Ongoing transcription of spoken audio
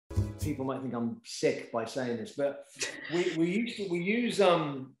people might think I'm sick by saying this, but we use we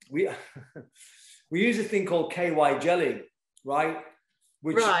use a thing called KY jelly, right?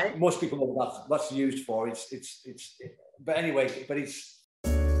 Which most people know what that's used for. But anyway, but it's.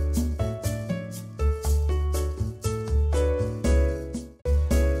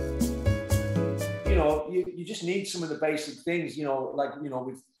 You know, you just need some of the basic things, you know, like, you know,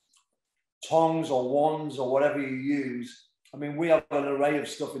 with tongs or wands or whatever you use. I mean, we have an array of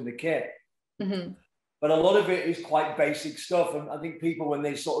stuff in the kit, but a lot of it is quite basic stuff. And I think people, when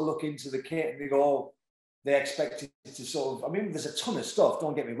they sort of look into the kit, they go, oh, they expect it to sort of, I mean, there's a ton of stuff,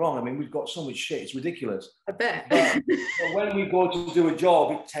 don't get me wrong. I mean, we've got so much shit, it's ridiculous. I bet. But when we go to do a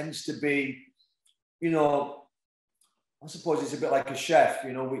job, it tends to be, you know, I suppose it's a bit like a chef,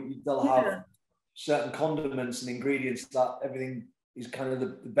 you know, they'll have certain condiments and ingredients that everything is kind of the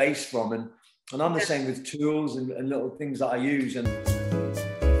base from. And I'm the same with tools and little things that I use. And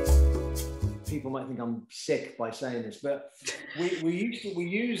people might think I'm sick by saying this, but we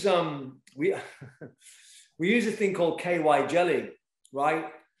use a thing called KY jelly,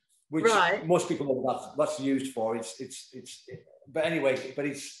 right? Which most people know what that's used for. But anyway,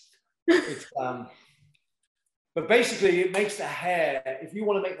 but basically it makes the hair, if you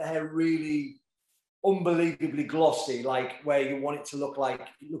want to make the hair really unbelievably glossy, like where you want it to look like,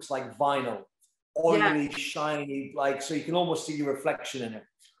 it looks like vinyl, oily, shiny, like, so you can almost see your reflection in it.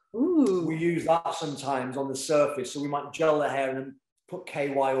 Ooh. We use that sometimes on the surface. So we might gel the hair and then put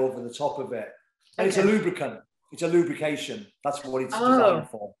KY over the top of it. And it's a lubricant. It's a lubrication. That's what it's designed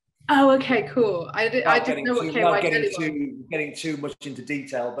for. Oh, okay, cool. I didn't know what KY jelly was. Getting too much into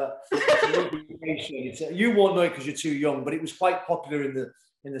detail, but it's a lubrication. You won't know it because you're too young, but it was quite popular in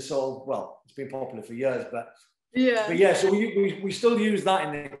the sort of, well, it's been popular for years, but yeah, so we still use that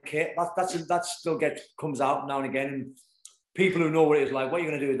in the kit. That still comes out now and again, and people who know what it is like, what are you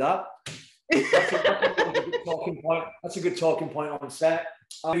going to do with that? That's a good talking point. That's a good talking point on set.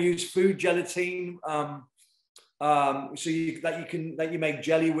 I use food gelatin, so that you make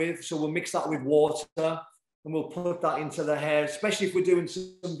jelly with. So we'll mix that with water and we'll put that into the hair, especially if we're doing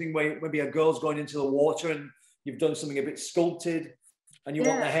something where maybe a girl's going into the water and you've done something a bit sculpted and you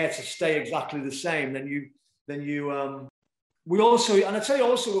want the hair to stay exactly the same. We also, and I tell you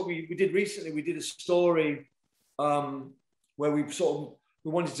also what we did recently. We did a story where we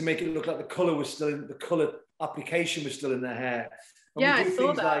wanted to make it look like the color was still in the color application was still in their hair. And I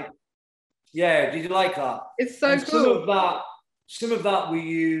saw that. Did you like that? It's so cool. Some of that we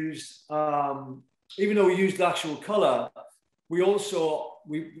used, even though we used the actual color, we also,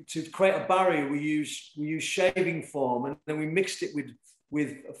 to create a barrier, we use shaving foam, and then we mixed it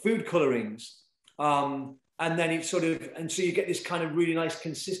with food colorings. And then it sort of, and so you get this kind of really nice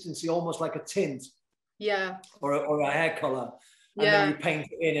consistency, almost like a tint. Yeah. Or a hair color. And then you paint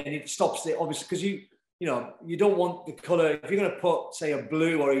it in, and it stops it, obviously, because you don't want the color, if you're going to put, say, a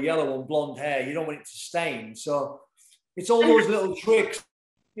blue or a yellow on blonde hair, you don't want it to stain. So it's all those little tricks.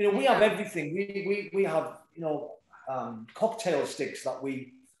 You know, we have everything. We have, you know, cocktail sticks that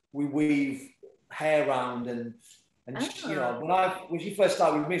we weave hair around, and you know, when she first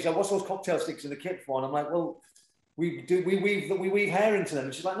started with me, she said, "What's those cocktail sticks in the kit for?" And I'm like, "Well, we weave hair into them."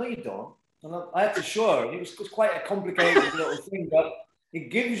 And she's like, "No, you don't." And I had to show her. It was quite a complicated little thing, but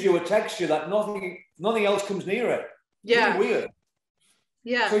it gives you a texture that nothing else comes near it. Yeah, really weird.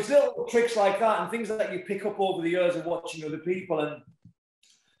 Yeah. So it's little tricks like that and things that you pick up over the years of watching other people, and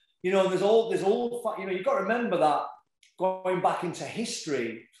you know, there's all you know, you've got to remember that going back into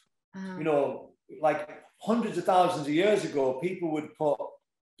history, you know, like hundreds of thousands of years ago, people would put,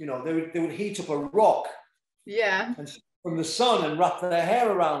 you know, they would heat up a rock. Yeah. And from the sun and wrap their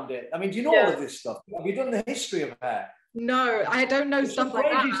hair around it. I mean, do you know all of this stuff? Have you done the history of hair? No, I don't know stuff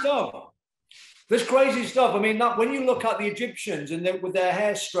like that. Stuff. There's crazy stuff. I mean, that when you look at the Egyptians and with their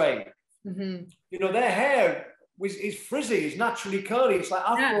hair straight, you know, their hair is frizzy, is naturally curly. It's like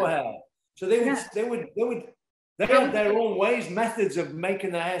Afro hair. So they had their own ways, methods of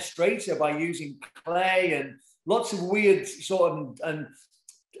making their hair straighter by using clay and lots of weird sort of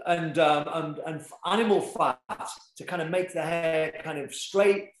and animal fat to kind of make the hair kind of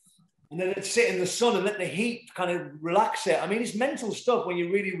straight, and then it'd sit in the sun and let the heat kind of relax it. I mean, it's mental stuff when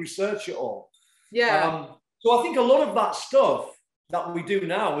you really research it all. Yeah. So I think a lot of that stuff that we do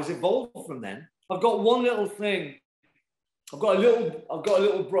now has evolved from then. I've got one little thing. I've got a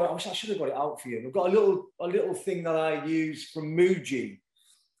little brush. I should have got it out for you. I've got a little thing that I use from Muji,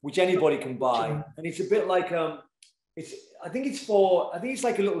 which anybody can buy, and it's a bit like I think it's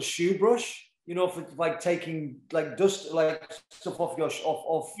like a little shoe brush, you know, for like taking like dust, like stuff off your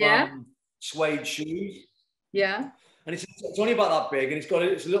suede shoes. Yeah. And and it's only about that big, and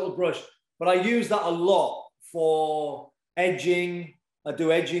it's a little brush, but I use that a lot for edging. I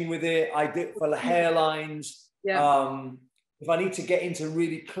do edging with it. I do for the hairlines. Yeah. If I need to get into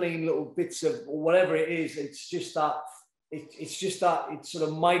really clean little bits of whatever it is, it's just that it sort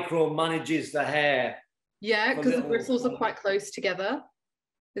of micro-manages the hair. Yeah, because the bristles are quite close together.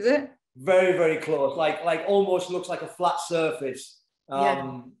 Is it? Very, very close. Like almost looks like a flat surface.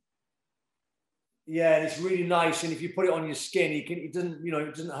 Yeah, and it's really nice. And if you put it on your skin, it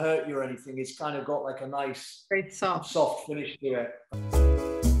doesn't hurt you or anything. It's kind of got like a nice, very soft finish to it.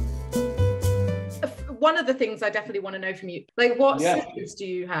 One of the things I definitely want to know from you, like what scissors do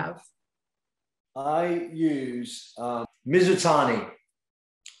you have? I use Mizutani.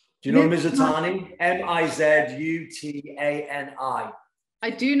 Do you know Mizutani? Mizutani. I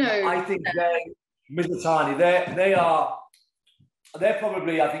do know. I think Mizutani. They're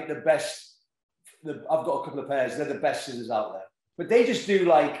probably, I think, the best. I've got a couple of pairs. They're the best scissors out there. But they just do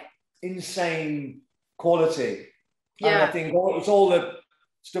like insane quality. Yeah. And I think it's all the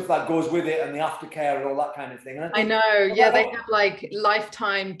stuff that goes with it and the aftercare and all that kind of thing. And I know. Yeah, they have like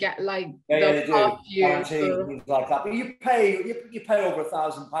lifetime they do guaranteed like that. But you pay over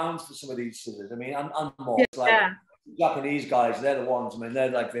 £1,000 for some of these scissors. I mean, and more. It's like Japanese guys, they're the ones. I mean, they're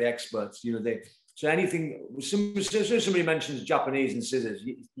like the experts. You know, so anything. Somebody mentions Japanese and scissors,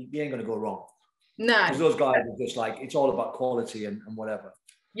 you ain't gonna go wrong. No, because those guys are just like, it's all about quality and whatever.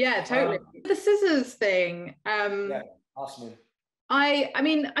 Yeah, totally. The scissors thing. Yeah, ask me. I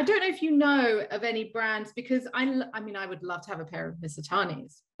mean, I don't know if you know of any brands, because I mean, I would love to have a pair of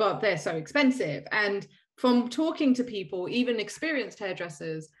Mizutanis, but they're so expensive. And from talking to people, even experienced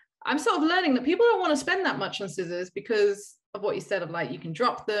hairdressers, I'm sort of learning that people don't want to spend that much on scissors because of what you said of like, you can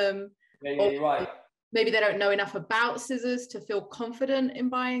drop them. Yeah, you're right. Maybe they don't know enough about scissors to feel confident in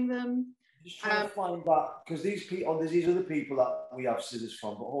buying them. Just trying to find that, because these other people that we have scissors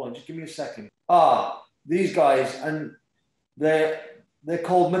from, but hold on, just give me a second. These guys, and they're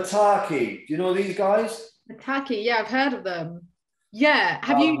called Mataki. Do you know these guys? Mataki, yeah, I've heard of them. Yeah,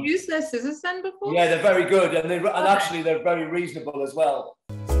 have you used their scissors then before? Yeah, they're very good, and actually they're very reasonable as well.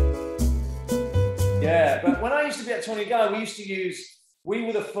 Yeah, but when I used to be at Toni Guy, we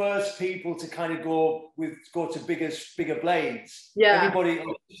were the first people to kind of go to bigger blades. Yeah. Everybody,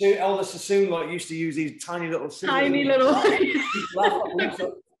 all the Sassoon lot used to use these tiny little scissors. Tiny little.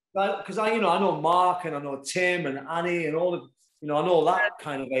 Because I know Mark and I know Tim and Annie and all the, I know that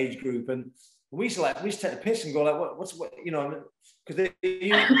kind of age group, and we used to take the piss and go like, what's because they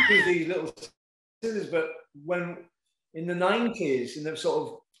use these little scissors, but when in the 90s, in the sort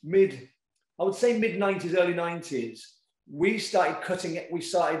of mid 90s, early 90s. We started cutting it. We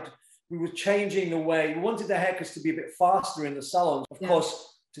were changing the way. We wanted the haircuts to be a bit faster in the salons. Of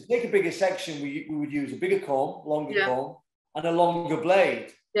course, to take a bigger section, we would use a bigger comb, longer comb, and a longer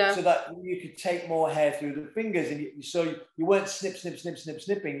blade, so that you could take more hair through the fingers. And so you weren't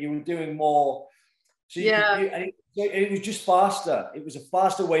snipping. You were doing more. So it was just faster. It was a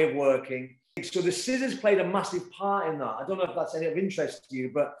faster way of working. So the scissors played a massive part in that. I don't know if that's any of interest to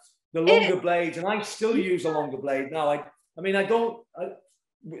you, but the longer blades, and I still use a longer blade now.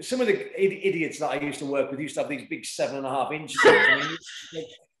 Some of the idiots that I used to work with used to have these big 7.5 inch scissors.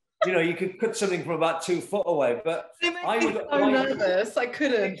 You could cut something from about 2 foot away, but I was so nervous. I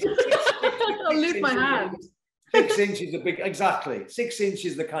couldn't. I'll lose my hand. 6 inches are big. Exactly. 6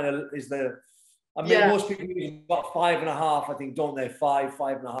 inches most people use about 5.5, I think, don't they?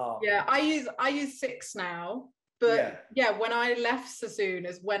 5.5. Yeah, I use 6 now. But yeah, when I left Sassoon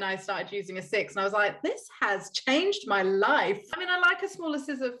is when I started using a 6, and I was like, this has changed my life. I mean, I like a smaller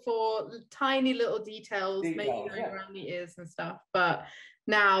scissor for tiny little details, maybe going around the ears and stuff. But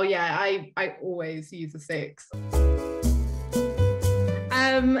now, I always use a 6.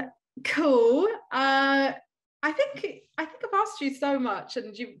 Cool. I think I've asked you so much,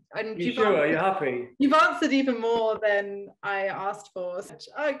 and you've sure? Are you happy? You've answered even more than I asked for.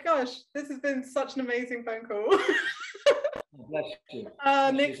 Oh gosh, this has been such an amazing phone call. Bless you.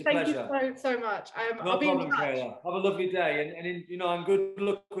 Nick, thank you so much. No problem, Kayla. Have a lovely day, and good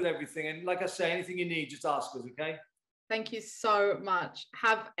luck with everything. And like I say, anything you need, just ask us, okay? Thank you so much.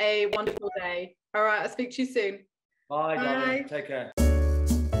 Have a wonderful day. All right, I'll speak to you soon. Bye, darling. Take care.